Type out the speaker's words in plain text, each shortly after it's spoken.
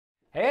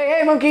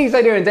Hey monkeys, how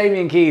you doing?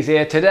 Damian Keyes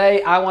here.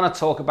 Today I want to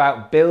talk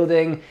about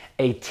building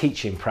a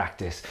teaching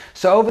practice.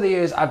 So over the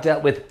years I've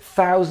dealt with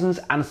thousands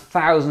and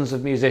thousands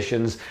of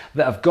musicians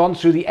that have gone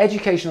through the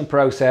educational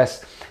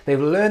process.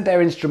 They've learned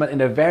their instrument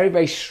in a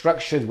very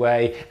structured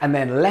way and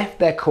then left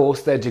their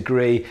course, their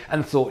degree,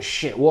 and thought,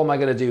 shit, what am I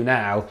going to do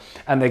now?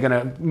 And they're going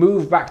to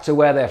move back to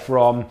where they're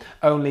from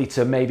only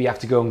to maybe have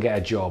to go and get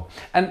a job.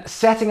 And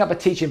setting up a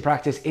teaching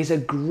practice is a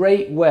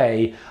great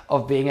way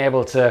of being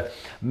able to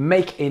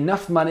make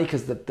enough money,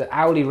 because the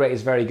hourly rate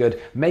is very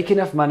good, make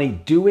enough money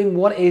doing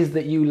what it is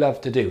that you love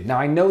to do. Now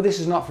I know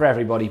this is not for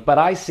everybody, but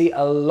I see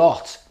a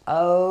lot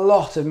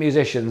of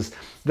musicians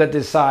that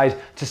decide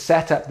to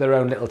set up their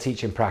own little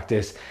teaching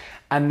practice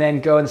and then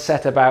go and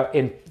set about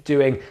in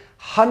doing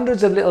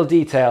hundreds of little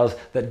details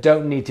that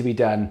don't need to be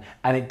done,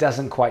 and it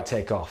doesn't quite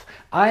take off.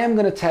 I am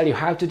going to tell you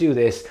how to do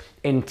this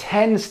in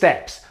 10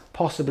 steps,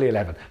 possibly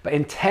 11, but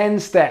in 10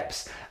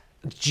 steps,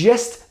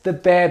 just the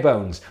bare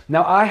bones.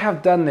 Now I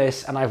have done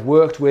this and I've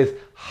worked with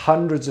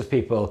hundreds of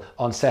people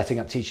on setting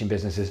up teaching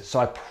businesses. So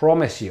I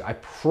promise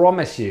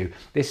you,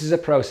 this is a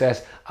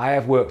process I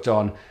have worked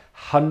on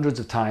hundreds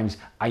of times.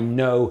 I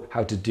know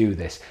how to do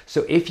this.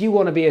 So if you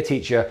want to be a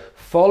teacher,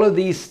 follow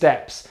these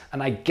steps,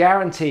 and I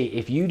guarantee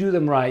if you do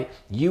them right,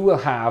 you will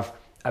have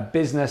a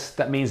business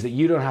that means that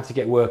you don't have to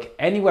get work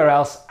anywhere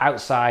else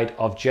outside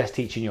of just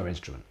teaching your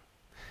instrument.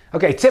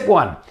 Okay, tip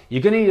one,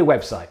 you're going to need a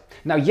website.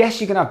 Now, yes,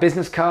 you can have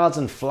business cards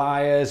and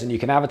flyers, and you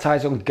can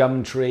advertise on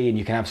Gumtree, and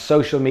you can have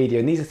social media,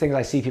 and these are things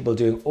I see people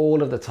doing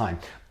all of the time.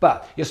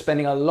 But you're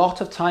spending a lot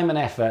of time and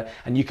effort,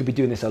 and you could be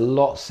doing this a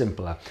lot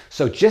simpler.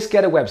 So just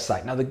get a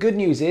website. Now, the good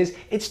news is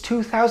it's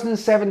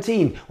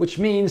 2017, which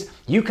means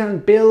you can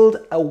build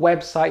a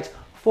website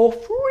for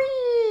free.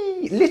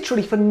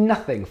 Literally for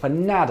nothing, for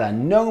nada,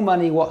 no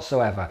money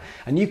whatsoever.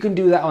 And you can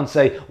do that on,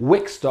 say,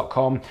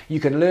 Wix.com. You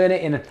can learn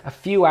it in a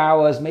few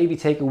hours, maybe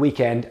take a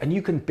weekend, and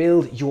you can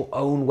build your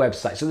own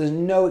website. So there's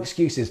no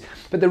excuses.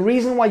 But the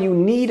reason why you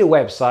need a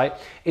website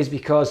is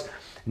because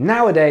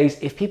nowadays,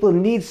 if people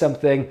need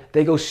something,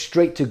 they go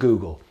straight to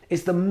Google.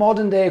 It's the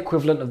modern day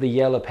equivalent of the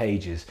Yellow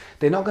Pages.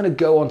 They're not going to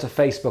go onto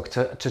Facebook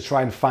to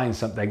try and find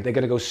something. They're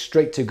going to go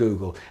straight to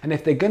Google. And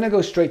if they're going to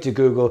go straight to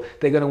Google,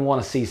 they're going to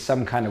want to see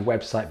some kind of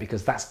website,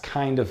 because that's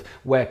kind of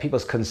where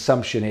people's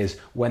consumption is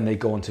when they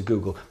go onto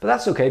Google. But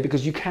that's okay,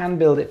 because you can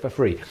build it for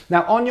free.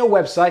 Now on your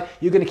website,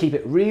 you're going to keep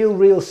it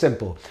real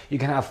simple. You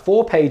can have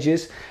 4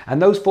 pages,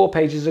 and those 4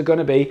 pages are going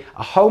to be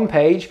a home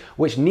page,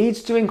 which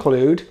needs to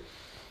include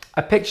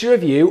a picture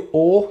of you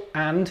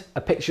and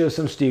a picture of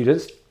some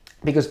students,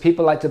 because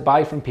people like to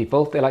buy from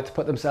people. They like to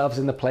put themselves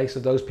in the place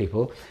of those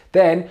people.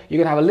 Then you're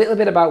going to have a little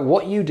bit about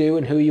what you do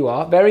and who you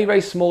are,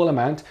 very small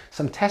amount,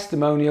 some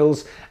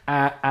testimonials,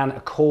 and a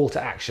call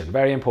to action.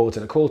 Very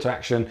important, a call to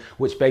action,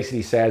 which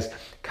basically says,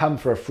 come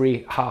for a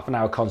free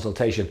half-an-hour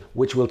consultation,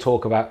 which we'll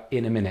talk about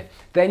in a minute.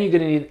 Then you're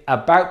going to need an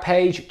about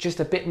page,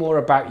 just a bit more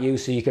about you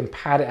so you can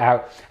pad it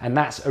out. And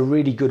that's a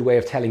really good way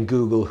of telling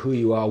Google who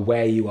you are,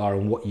 where you are,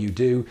 and what you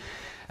do.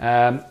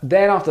 Then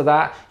after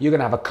that, you're going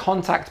to have a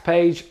contact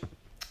page,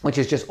 which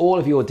is just all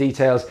of your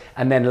details.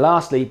 And then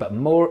lastly, but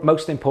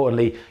most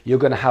importantly, you're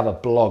going to have a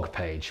blog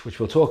page, which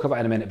we'll talk about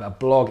in a minute, but a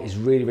blog is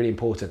really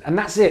important. And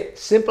that's it,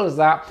 simple as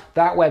that.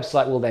 That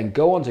website will then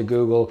go onto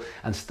Google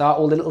and start,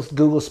 all the little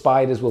Google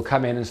spiders will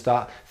come in and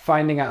start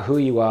finding out who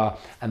you are.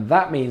 And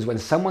that means when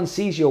someone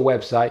sees your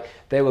website,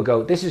 they will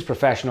go, this is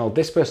professional,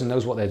 this person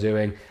knows what they're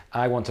doing,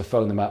 I want to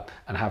phone them up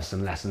and have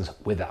some lessons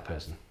with that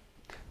person.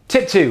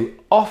 Tip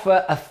 2,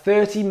 offer a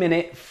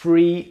 30-minute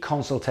free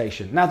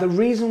consultation. Now, the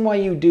reason why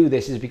you do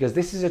this is because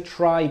this is a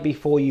try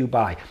before you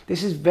buy.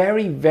 This is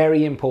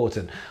very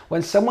important.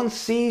 When someone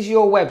sees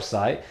your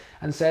website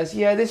and says,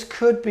 yeah, this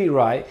could be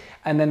right,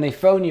 and then they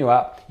phone you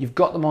up, you've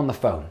got them on the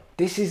phone.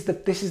 This is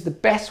the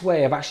best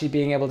way of actually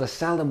being able to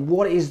sell them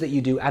what it is that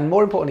you do, and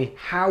more importantly,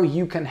 how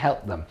you can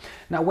help them.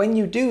 Now, when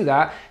you do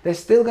that, they're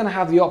still going to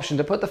have the option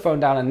to put the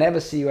phone down and never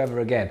see you ever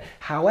again.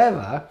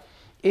 However,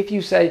 if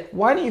you say,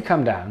 why don't you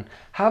come down,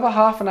 have a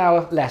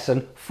half-an-hour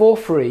lesson for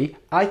free,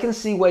 I can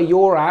see where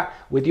you're at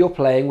with your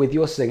playing, with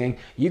your singing,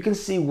 you can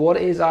see what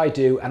it is I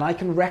do, and I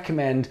can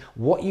recommend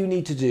what you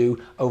need to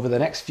do over the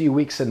next few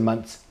weeks and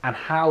months and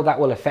how that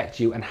will affect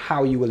you and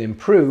how you will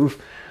improve,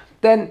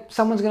 then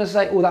someone's going to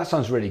say, oh, that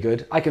sounds really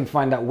good. I can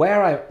find out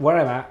where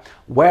I'm at,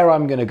 where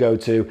I'm going to go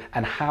to,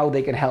 and how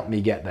they can help me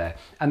get there.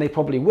 And they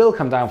probably will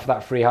come down for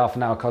that free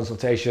half-an-hour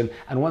consultation.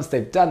 And once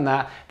they've done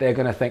that, they're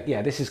going to think,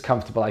 yeah, this is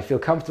comfortable. I feel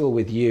comfortable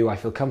with you. I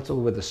feel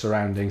comfortable with the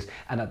surroundings.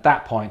 And at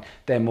that point,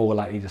 they're more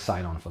likely to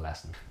sign on for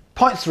lessons.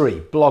 Point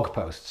 3, blog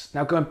posts.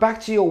 Now, going back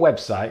to your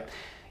website,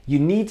 you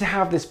need to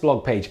have this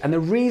blog page, and the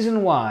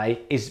reason why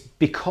is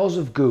because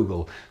of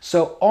Google.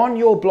 So on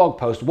your blog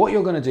post, what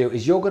you're going to do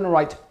is you're going to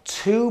write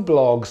 2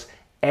 blogs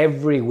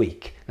every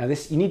week. Now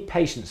you need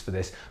patience for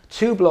this.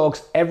 2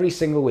 blogs every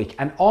single week,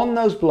 and on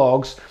those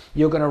blogs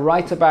you're going to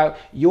write about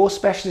your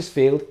specialist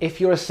field.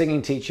 If you're a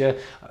singing teacher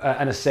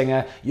and a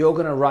singer, you're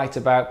going to write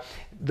about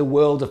the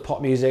world of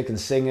pop music and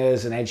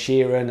singers and Ed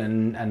Sheeran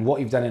and what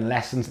you've done in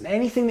lessons, and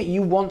anything that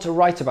you want to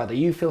write about, that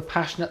you feel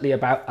passionately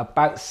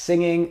about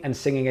singing and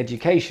singing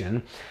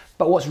education.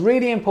 But what's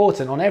really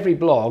important, on every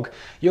blog,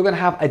 you're going to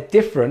have a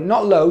different,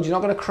 not loads, you're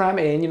not going to cram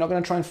it in, you're not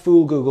going to try and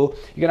fool Google.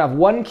 You're going to have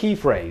one key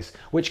phrase,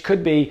 which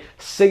could be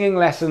singing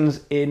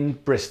lessons in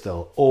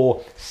Bristol,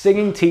 or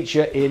singing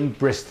teacher in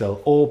Bristol,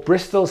 or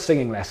Bristol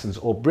singing lessons,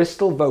 or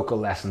Bristol vocal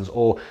lessons,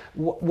 or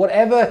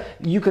whatever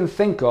you can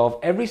think of.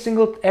 Every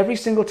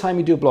single time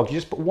you do a blog, you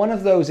just put one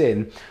of those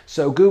in,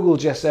 so Google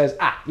just says,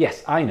 ah,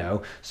 yes, I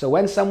know. So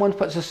when someone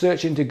puts a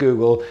search into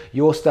Google,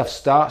 your stuff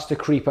starts to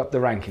creep up the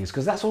rankings,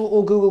 because that's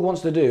all Google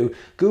wants to do.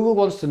 Google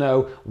wants to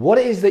know what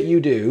it is that you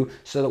do,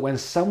 so that when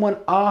someone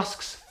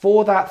asks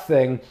for that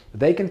thing,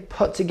 they can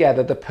put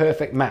together the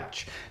perfect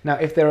match. Now,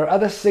 if there are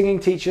other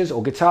singing teachers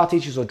or guitar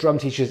teachers or drum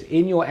teachers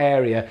in your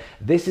area,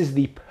 this is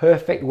the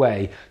perfect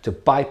way to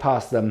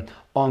bypass them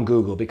on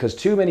Google, because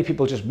too many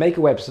people just make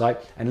a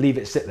website and leave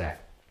it sit there.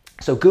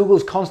 So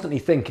Google's constantly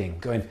thinking,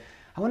 going,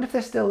 I wonder if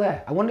they're still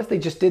there. I wonder if they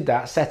just did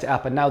that, set it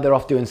up, and now they're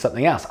off doing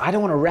something else. I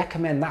don't want to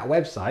recommend that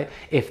website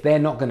if they're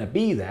not going to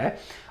be there.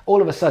 All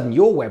of a sudden,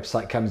 your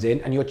website comes in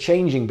and you're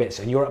changing bits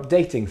and you're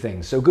updating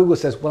things. So Google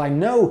says, well, I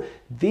know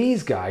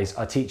these guys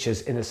are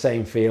teachers in the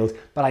same field,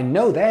 but I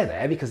know they're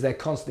there because they're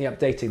constantly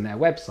updating their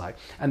website.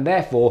 And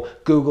therefore,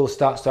 Google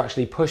starts to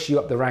actually push you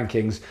up the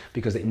rankings,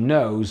 because it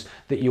knows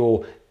that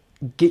you're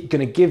going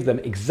to give them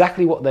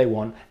exactly what they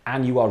want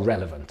and you are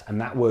relevant.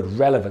 And that word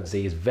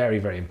relevancy is very,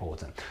 very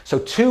important. So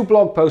 2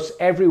 blog posts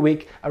every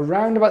week,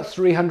 around about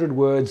 300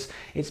 words.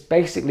 It's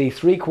basically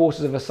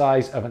 3/4 of the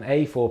size of an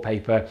A4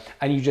 paper,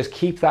 and you just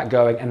keep that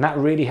going, and that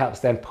really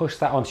helps then push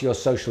that onto your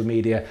social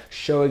media,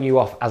 showing you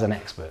off as an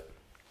expert.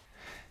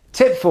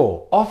 Tip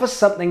 4, offer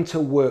something to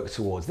work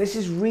towards. This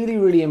is really,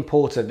 really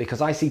important, because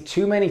I see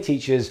too many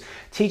teachers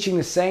teaching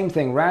the same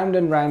thing round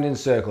and round in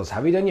circles.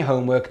 Have you done your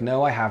homework?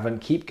 No, I haven't.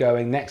 Keep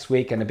going, next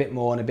week, and a bit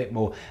more and a bit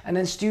more. And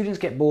then students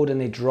get bored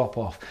and they drop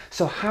off.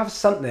 So have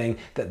something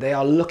that they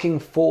are looking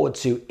forward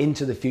to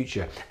into the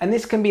future. And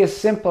this can be as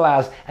simple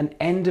as an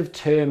end of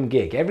term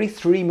gig. Every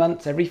 3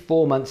 months, every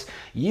 4 months,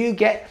 you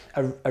get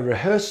a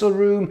rehearsal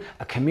room,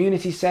 a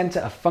community center,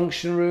 a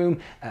function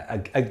room,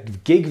 a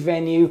gig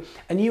venue,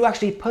 and you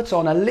actually put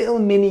on a little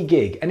mini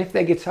gig. And if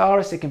they're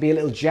guitarists, it can be a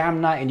little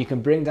jam night, and you can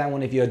bring down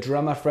one of your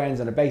drummer friends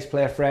and a bass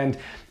player friend.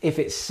 If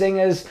it's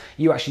singers,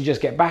 you actually just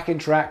get backing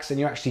tracks and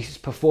you're actually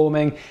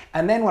performing.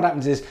 And then what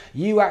happens is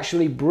you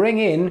actually bring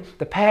in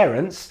the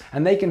parents,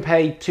 and they can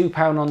pay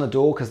 £2 on the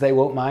door because they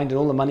won't mind, and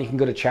all the money can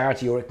go to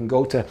charity, or it can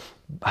go to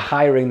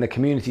hiring the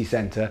community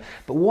center.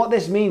 But what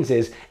this means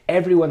is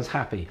everyone's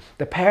happy.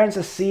 The parents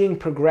are seeing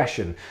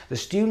progression. The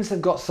students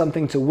have got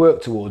something to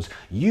work towards.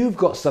 You've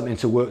got something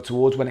to work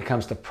towards when it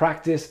comes to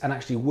practice and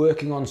actually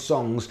working on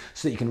songs,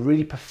 so that you can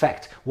really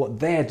perfect what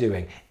they're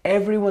doing.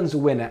 Everyone's a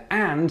winner,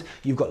 and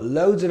you've got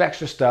loads of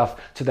extra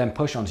stuff to then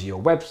push onto your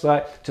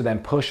website, to then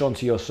push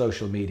onto your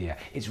social media.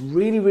 It's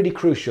really, really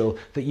crucial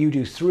that you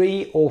do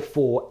 3 or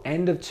 4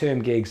 end of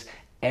term gigs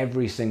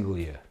every single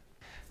year.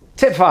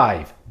 Tip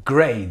 5,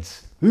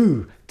 grades.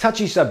 Ooh,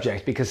 touchy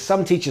subject, because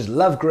some teachers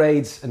love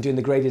grades and doing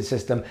the graded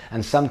system,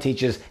 and some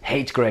teachers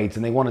hate grades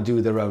and they want to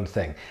do their own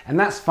thing. And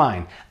that's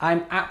fine.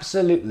 I'm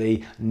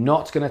absolutely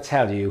not going to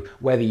tell you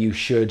whether you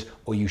should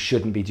or you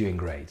shouldn't be doing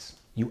grades.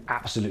 You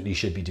absolutely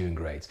should be doing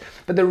grades.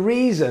 But the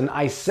reason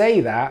I say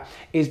that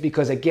is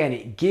because, again,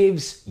 it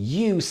gives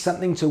you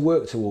something to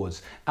work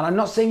towards. And I'm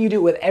not saying you do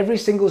it with every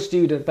single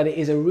student, but it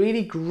is a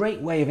really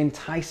great way of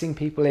enticing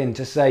people in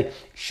to say,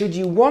 should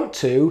you want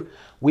to,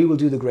 we will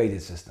do the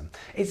graded system.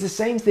 It's the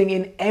same thing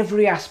in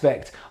every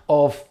aspect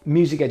of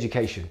music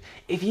education.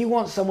 If you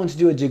want someone to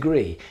do a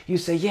degree, you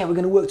say, yeah, we're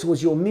going to work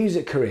towards your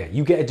music career.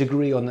 You get a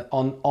degree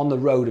on the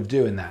road of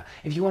doing that.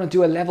 If you want to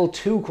do a level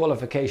 2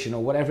 qualification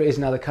or whatever it is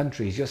in other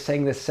countries, you're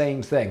saying the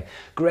same thing.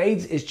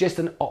 Grades is just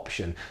an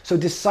option. So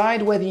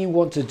decide whether you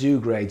want to do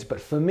grades.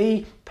 But for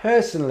me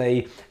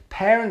personally,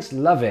 parents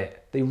love it.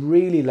 They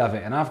really love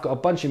it. And I've got a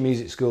bunch of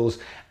music schools,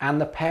 and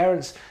the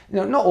parents,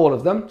 not all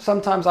of them.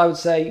 Sometimes I would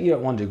say, you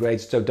don't want to do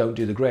grades, so don't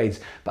do the grades.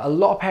 But a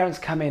lot of parents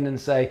come in and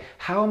say,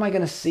 how am I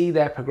going to see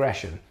their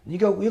progression? You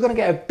go, you're going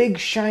to get a big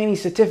shiny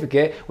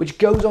certificate which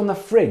goes on the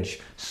fridge.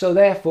 So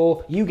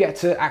therefore you get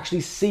to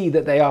actually see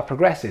that they are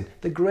progressing.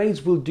 The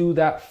grades will do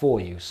that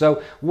for you.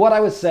 So what I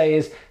would say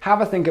is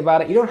have a think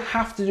about it. You don't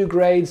have to do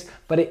grades,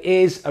 but it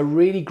is a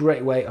really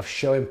great way of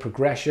showing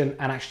progression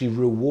and actually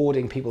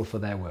rewarding people for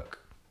their work.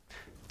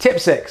 Tip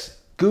 6,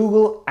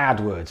 Google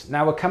AdWords.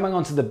 Now we're coming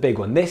on to the big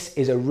one. This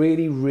is a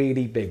really,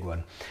 really big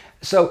one.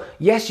 So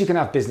yes, you can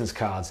have business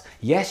cards.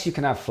 Yes, you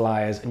can have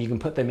flyers and you can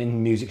put them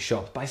in music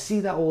shops, but I see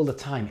that all the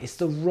time. It's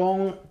the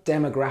wrong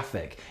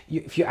demographic.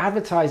 If you're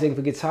advertising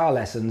for guitar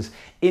lessons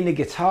in a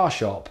guitar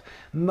shop,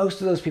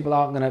 most of those people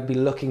aren't going to be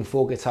looking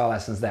for guitar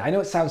lessons there. I know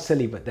it sounds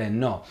silly, but they're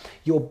not.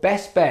 Your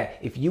best bet,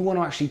 if you want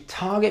to actually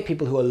target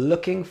people who are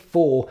looking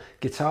for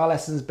guitar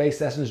lessons, bass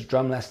lessons,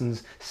 drum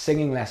lessons,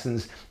 singing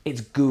lessons,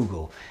 it's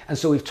Google. And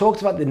so we've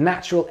talked about the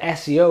natural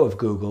SEO of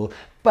Google,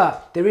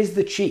 But there is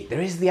the cheat,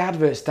 there is the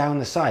adverts down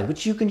the side,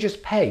 which you can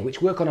just pay,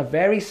 which work on a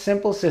very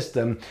simple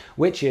system,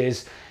 which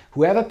is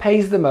whoever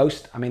pays the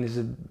most. I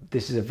mean,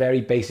 this is a very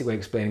basic way of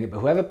explaining it, but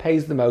whoever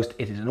pays the most,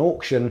 it is an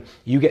auction,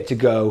 you get to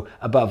go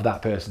above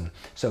that person.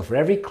 So for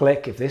every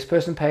click, if this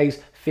person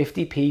pays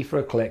 50p for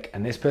a click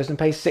and this person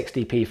pays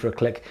 60p for a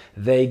click,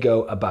 they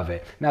go above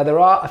it. Now, there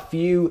are a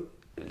few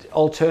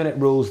alternate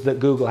rules that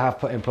Google have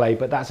put in play,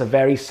 but that's a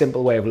very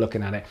simple way of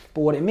looking at it.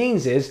 But what it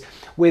means is,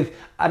 with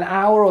an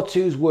hour or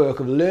two's work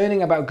of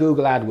learning about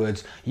Google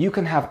AdWords, you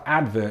can have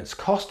adverts,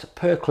 cost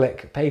per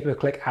click, pay per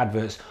click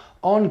adverts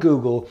on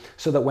Google,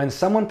 so that when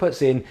someone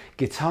puts in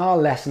guitar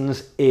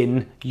lessons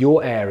in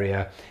your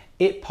area,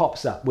 it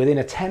pops up within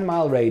a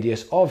 10-mile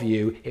radius of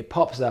you. It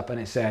pops up and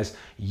it says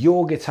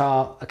your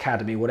guitar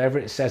academy, whatever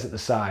it says at the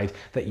side,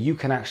 that you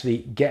can actually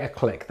get a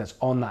click that's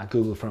on that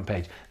Google front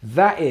page.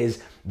 That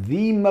is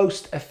the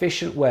most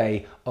efficient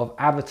way of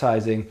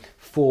advertising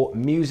for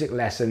music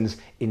lessons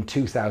in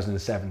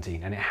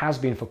 2017, and it has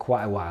been for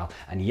quite a while.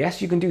 And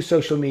yes, you can do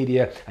social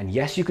media, and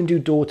yes, you can do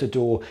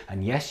door-to-door,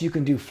 and yes, you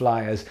can do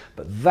flyers,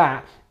 but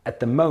that at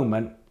the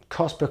moment,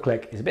 cost per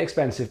click, is a bit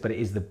expensive, but it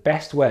is the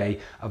best way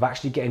of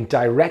actually getting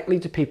directly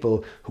to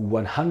people who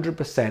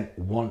 100%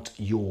 want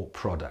your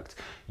product.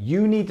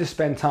 You need to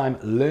spend time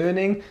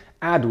learning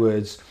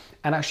AdWords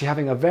and actually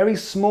having a very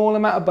small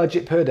amount of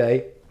budget per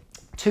day,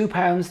 £2,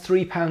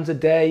 £3 a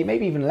day,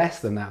 maybe even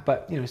less than that,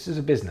 but you know, this is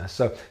a business.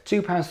 So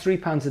 £2,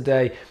 £3 a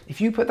day. If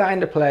you put that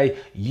into play,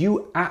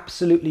 you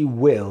absolutely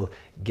will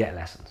get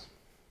lessons.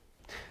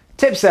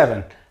 Tip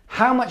 7.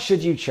 How much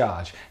should you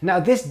charge? Now,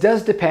 this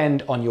does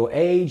depend on your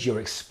age, your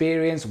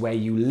experience, where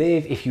you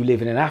live, if you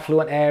live in an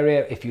affluent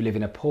area, if you live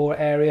in a poor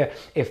area,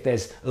 if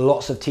there's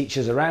lots of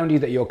teachers around you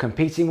that you're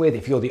competing with,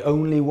 if you're the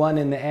only one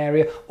in the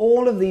area.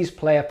 All of these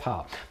play a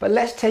part. But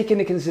let's take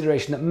into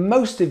consideration that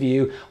most of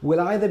you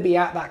will either be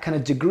at that kind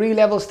of degree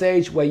level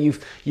stage where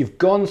you've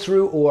gone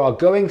through or are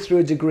going through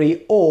a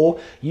degree, or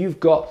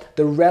you've got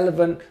the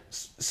relevant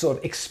sort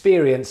of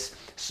experience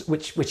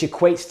which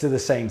equates to the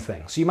same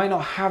thing. So you might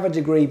not have a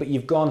degree, but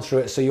you've gone through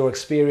it, so your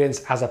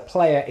experience as a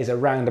player is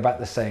around about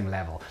the same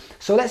level.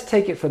 So let's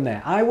take it from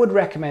there. I would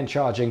recommend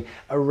charging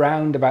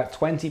around about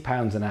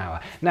 £20 an hour.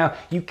 Now,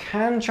 you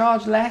can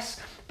charge less,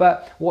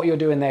 but what you're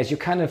doing there is you're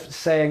kind of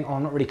saying, oh,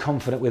 I'm not really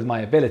confident with my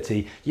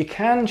ability. You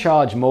can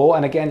charge more,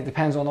 and again, it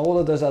depends on all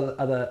of those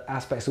other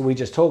aspects that we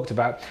just talked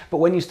about. But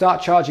when you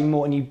start charging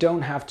more and you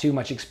don't have too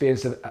much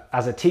experience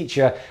as a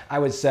teacher, I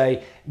would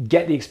say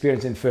get the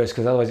experience in first,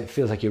 because otherwise it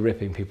feels like you're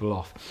ripping people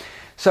off.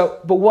 So,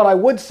 but what I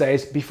would say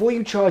is, before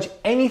you charge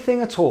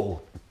anything at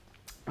all,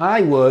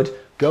 I would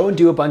go and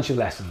do a bunch of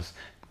lessons.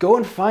 Go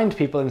and find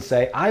people and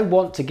say, I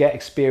want to get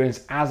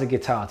experience as a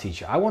guitar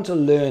teacher. I want to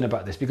learn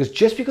about this, because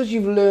just because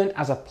you've learned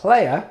as a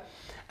player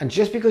and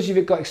just because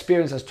you've got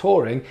experience as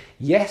touring,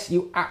 yes,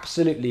 you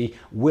absolutely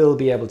will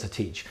be able to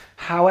teach.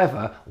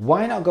 However,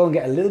 why not go and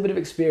get a little bit of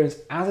experience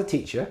as a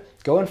teacher?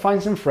 Go and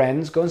find some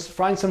friends, go and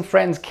find some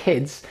friends'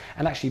 kids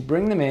and actually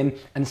bring them in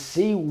and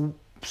see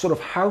sort of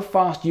how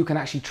fast you can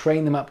actually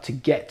train them up to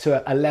get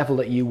to a level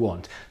that you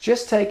want.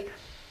 Just take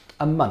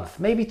a month,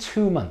 maybe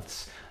 2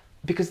 months.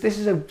 Because this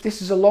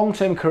is a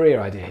long-term career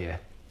idea here.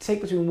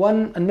 Take between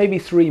 1 and maybe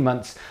 3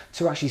 months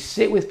to actually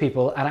sit with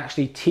people and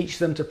actually teach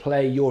them to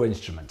play your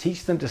instrument,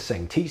 teach them to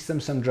sing, teach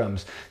them some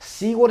drums.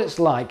 See what it's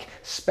like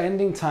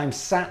spending time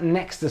sat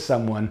next to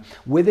someone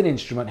with an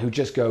instrument who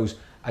just goes,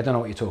 I don't know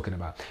what you're talking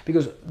about.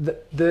 Because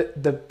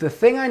the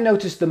thing I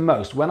noticed the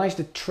most when I used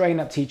to train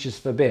up teachers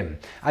for BIM,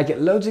 I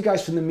get loads of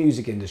guys from the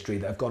music industry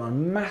that have gone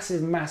on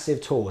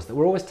massive tours that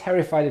were always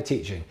terrified of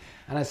teaching.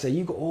 And I'd say,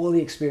 you've got all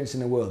the experience in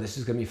the world, this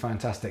is going to be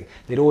fantastic.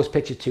 They'd always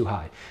pitch it too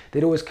high.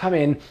 They'd always come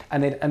in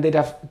and they'd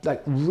have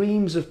like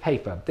reams of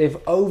paper. They've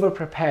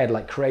over-prepared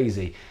like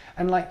crazy.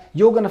 And like,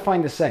 you're going to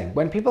find the same.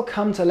 When people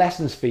come to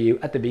lessons for you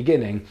at the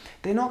beginning,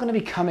 they're not going to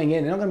be coming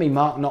in, they're not going to be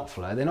Mark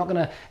Knopfler, they're not going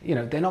to, you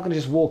know, they're not going to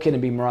just walk in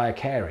and be Mariah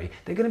Carey.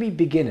 They're going to be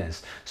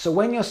beginners. So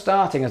when you're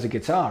starting as a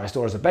guitarist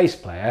or as a bass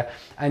player,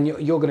 and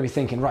you're going to be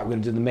thinking, right, we're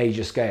going to do the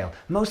major scale,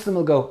 most of them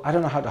will go, I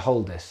don't know how to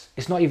hold this.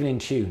 It's not even in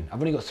tune. I've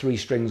only got 3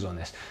 strings on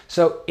this.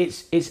 So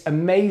it's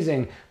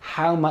amazing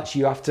how much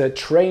you have to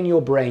train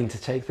your brain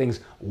to take things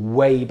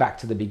way back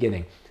to the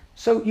beginning.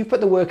 So you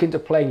put the work into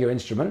playing your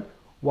instrument.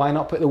 Why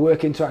not put the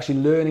work into actually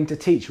learning to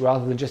teach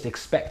rather than just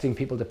expecting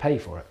people to pay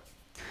for it?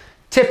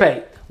 Tip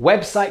 8,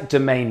 website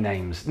domain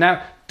names.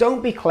 Now,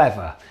 don't be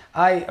clever.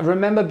 I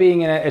remember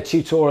being in a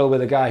tutorial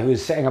with a guy who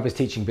was setting up his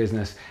teaching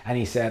business, and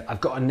he said, I've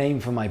got a name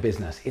for my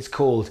business. It's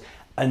called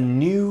A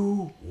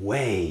New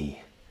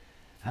Way.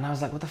 And I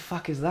was like, what the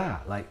fuck is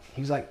that? Like,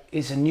 he was like,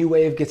 it's a new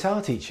way of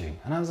guitar teaching.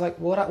 And I was like,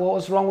 what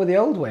was wrong with the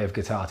old way of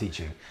guitar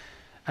teaching?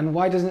 And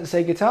why doesn't it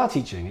say guitar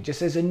teaching? It just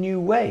says A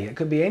New Way. It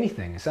could be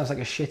anything. It sounds like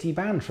a shitty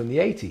band from the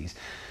 80s.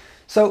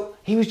 So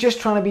he was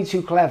just trying to be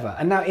too clever.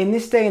 And now in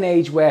this day and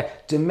age where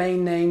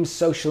domain names,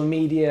 social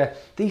media,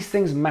 these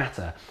things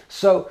matter.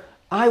 So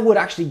I would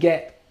actually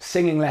get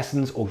singing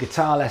lessons or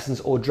guitar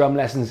lessons or drum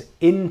lessons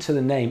into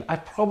the name. I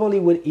probably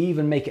would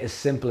even make it as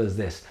simple as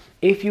this.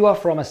 If you are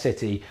from a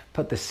city,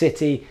 put the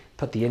city,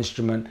 put the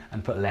instrument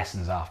and put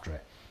lessons after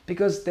it.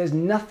 Because there's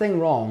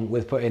nothing wrong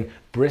with putting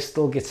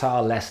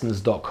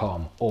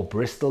bristolguitarlessons.com or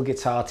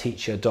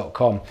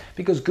bristolguitarteacher.com,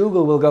 because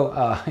Google will go,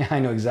 oh, I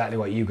know exactly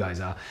what you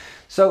guys are.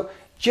 So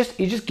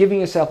you're just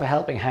giving yourself a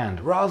helping hand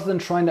rather than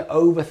trying to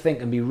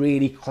overthink and be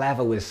really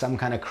clever with some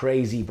kind of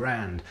crazy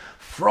brand.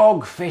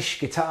 Frogfish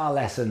Guitar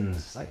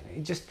Lessons. Like,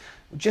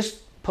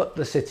 just put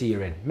the city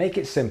you're in. Make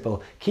it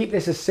simple. Keep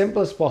this as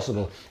simple as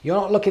possible. You're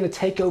not looking to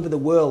take over the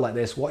world like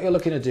this. What you're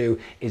looking to do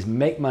is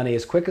make money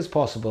as quick as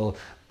possible,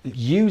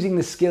 using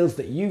the skills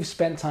that you've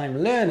spent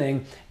time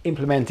learning,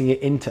 implementing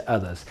it into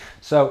others.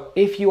 So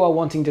if you are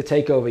wanting to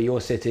take over your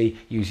city,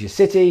 use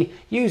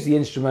the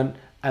instrument,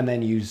 and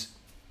then use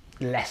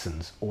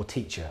lessons or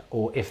teacher.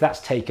 Or if that's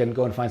taken,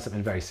 go and find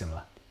something very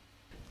similar.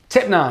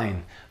 Tip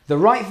 9, the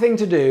right thing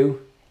to do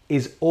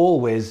is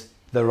always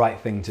the right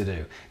thing to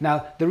do.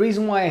 Now, the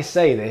reason why I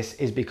say this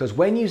is because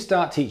when you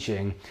start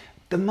teaching,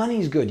 the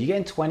money's good. You're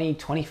getting 20,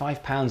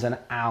 25 pounds an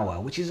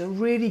hour, which is a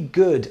really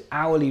good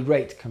hourly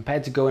rate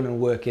compared to going and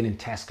working in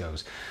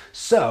Tesco's.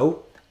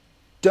 So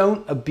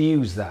don't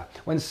abuse that.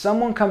 When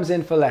someone comes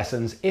in for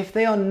lessons, if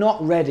they are not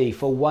ready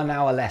for 1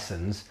 hour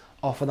lessons,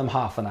 offer them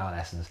half an hour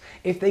lessons.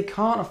 If they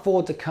can't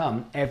afford to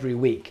come every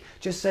week,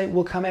 just say,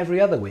 we'll come every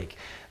other week.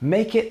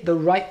 Make it the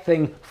right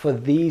thing for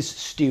these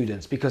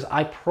students, because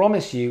I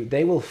promise you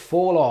they will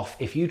fall off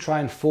if you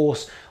try and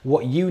force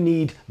what you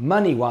need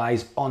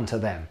money-wise onto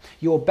them.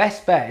 Your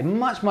best bet,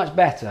 much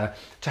better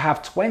to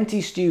have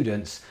 20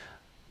 students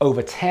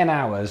over 10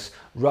 hours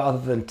rather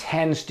than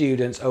 10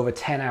 students over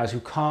 10 hours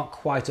who can't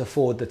quite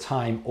afford the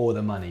time or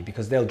the money,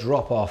 because they'll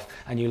drop off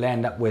and you'll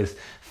end up with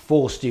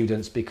 4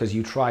 students because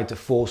you tried to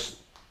force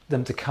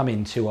them to come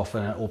in too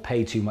often or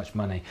pay too much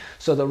money.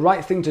 So the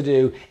right thing to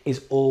do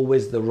is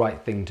always the right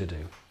thing to do.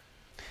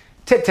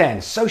 Tip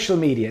 10, social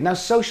media. Now,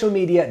 social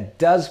media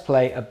does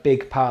play a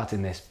big part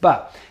in this,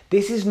 but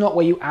this is not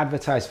where you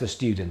advertise for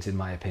students, in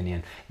my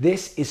opinion.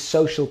 This is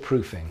social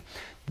proofing.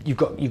 You've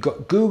got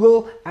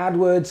Google,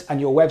 AdWords, and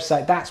your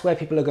website. That's where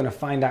people are going to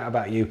find out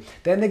about you.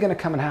 Then they're going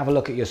to come and have a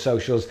look at your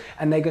socials,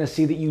 and they're going to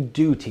see that you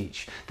do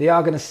teach. They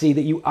are going to see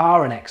that you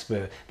are an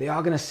expert. They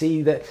are going to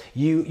see that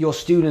your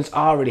students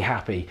are really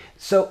happy.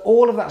 So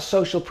all of that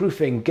social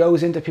proofing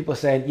goes into people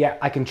saying, yeah,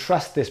 I can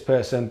trust this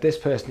person. This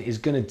person is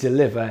going to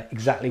deliver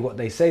exactly what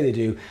they say they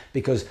do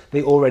because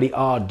they already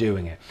are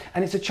doing it.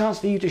 And it's a chance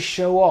for you to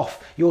show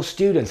off your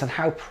students and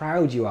how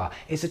proud you are.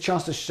 It's a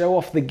chance to show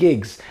off the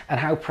gigs and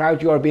how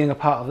proud you are being a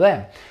part of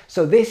them.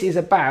 So this is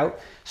about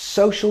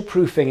social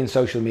proofing in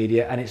social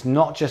media, and it's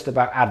not just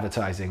about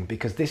advertising,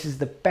 because this is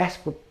the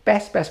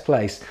best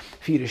place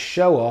for you to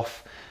show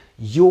off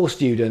your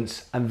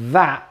students, and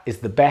that is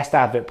the best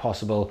advert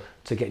possible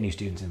to get new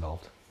students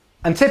involved.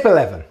 And tip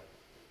 11.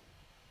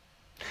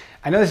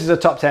 I know this is a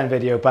top 10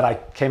 video, but I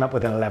came up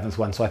with an 11th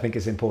one, so I think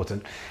it's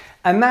important.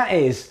 And that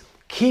is,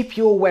 keep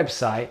your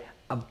website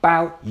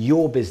about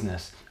your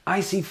business.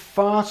 I see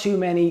far too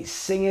many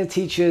singer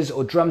teachers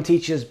or drum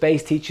teachers,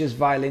 bass teachers,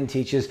 violin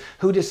teachers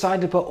who decide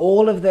to put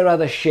all of their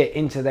other shit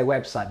into their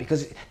website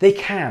because they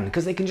can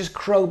just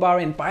crowbar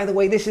in, by the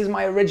way, this is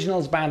my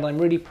originals band, I'm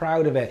really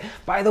proud of it.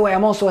 By the way,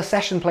 I'm also a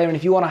session player, and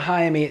if you want to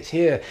hire me, it's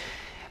here.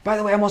 By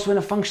the way, I'm also in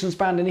a functions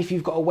band, and if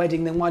you've got a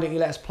wedding, then why don't you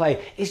let us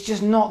play? It's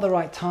just not the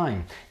right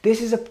time.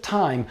 This is a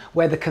time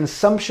where the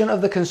consumption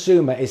of the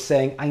consumer is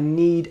saying, I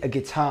need a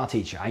guitar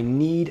teacher, I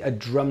need a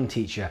drum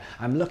teacher,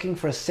 I'm looking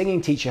for a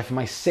singing teacher for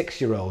my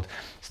 6-year-old.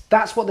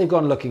 That's what they've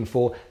gone looking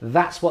for,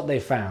 that's what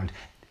they found.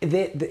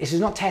 This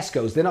is not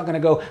Tesco's. They're not going to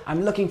go,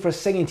 I'm looking for a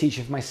singing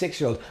teacher for my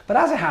 6-year-old. But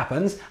as it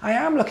happens, I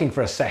am looking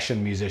for a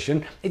session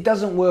musician. It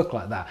doesn't work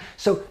like that.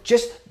 So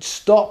just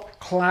stop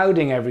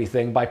clouding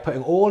everything by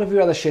putting all of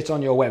your other shit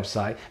on your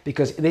website,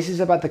 because this is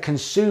about the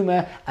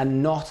consumer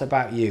and not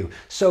about you.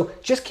 So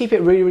just keep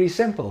it really, really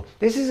simple.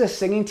 This is a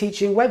singing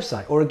teaching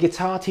website or a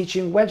guitar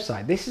teaching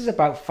website. This is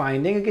about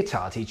finding a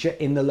guitar teacher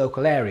in the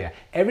local area.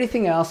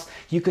 Everything else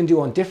you can do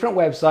on different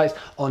websites,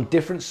 on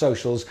different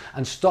socials,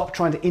 and stop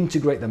trying to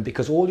integrate them,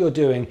 because all you're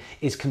doing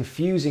is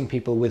confusing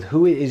people with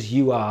who it is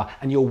you are,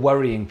 and you're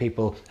worrying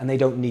people, and they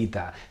don't need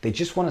that. They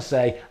just want to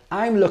say,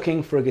 I'm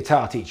looking for a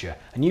guitar teacher.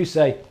 And you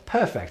say,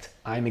 perfect,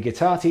 I'm a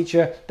guitar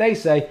teacher. They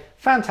say,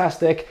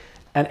 fantastic.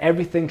 And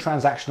everything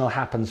transactional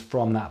happens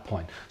from that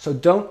point. So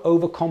don't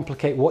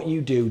overcomplicate what you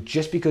do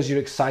just because you're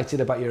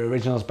excited about your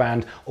originals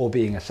band or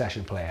being a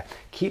session player.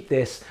 Keep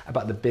this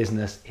about the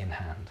business in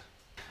hand.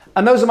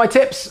 And those are my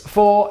tips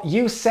for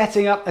you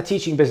setting up a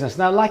teaching business.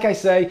 Now, like I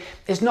say,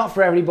 it's not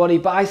for everybody,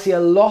 but I see a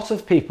lot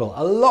of people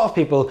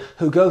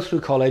who go through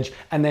college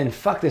and then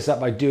fuck this up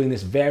by doing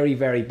this very,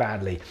 very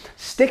badly.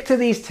 Stick to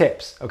these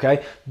tips,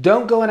 okay?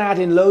 Don't go and add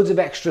in loads of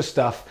extra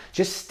stuff.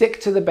 Just stick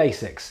to the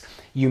basics.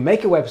 You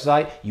make a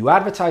website, you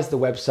advertise the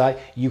website,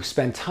 you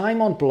spend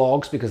time on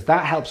blogs because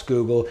that helps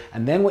Google,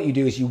 and then what you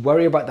do is you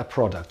worry about the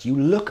product. You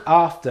look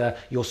after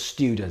your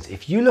students.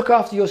 If you look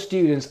after your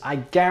students, I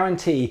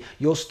guarantee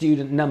your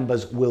student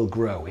numbers will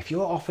grow. If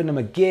you're offering them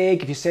a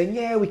gig, if you're saying,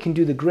 yeah, we can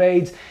do the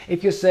grades,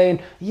 if you're saying,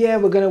 yeah,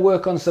 we're going to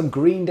work on some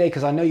Green Day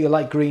because I know you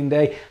like Green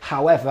Day,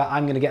 however,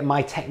 I'm going to get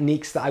my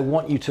techniques that I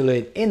want you to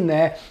learn in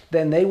there,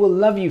 then they will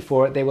love you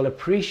for it, they will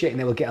appreciate it, and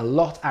they will get a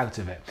lot out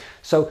of it.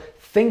 So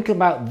think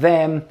about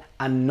them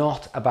and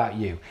not about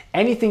you.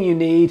 Anything you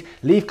need,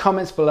 leave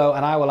comments below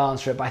and I will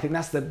answer it. But I think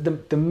that's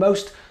the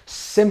most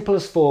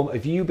simplest form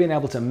of you being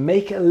able to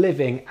make a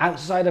living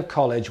outside of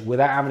college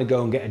without having to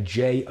go and get a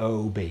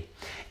job.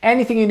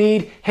 Anything you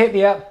need, hit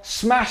me up,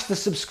 smash the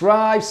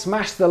subscribe,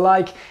 smash the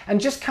like, and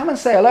just come and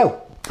say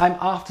hello. I'm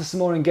after some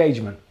more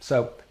engagement.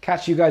 So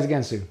catch you guys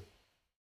again soon.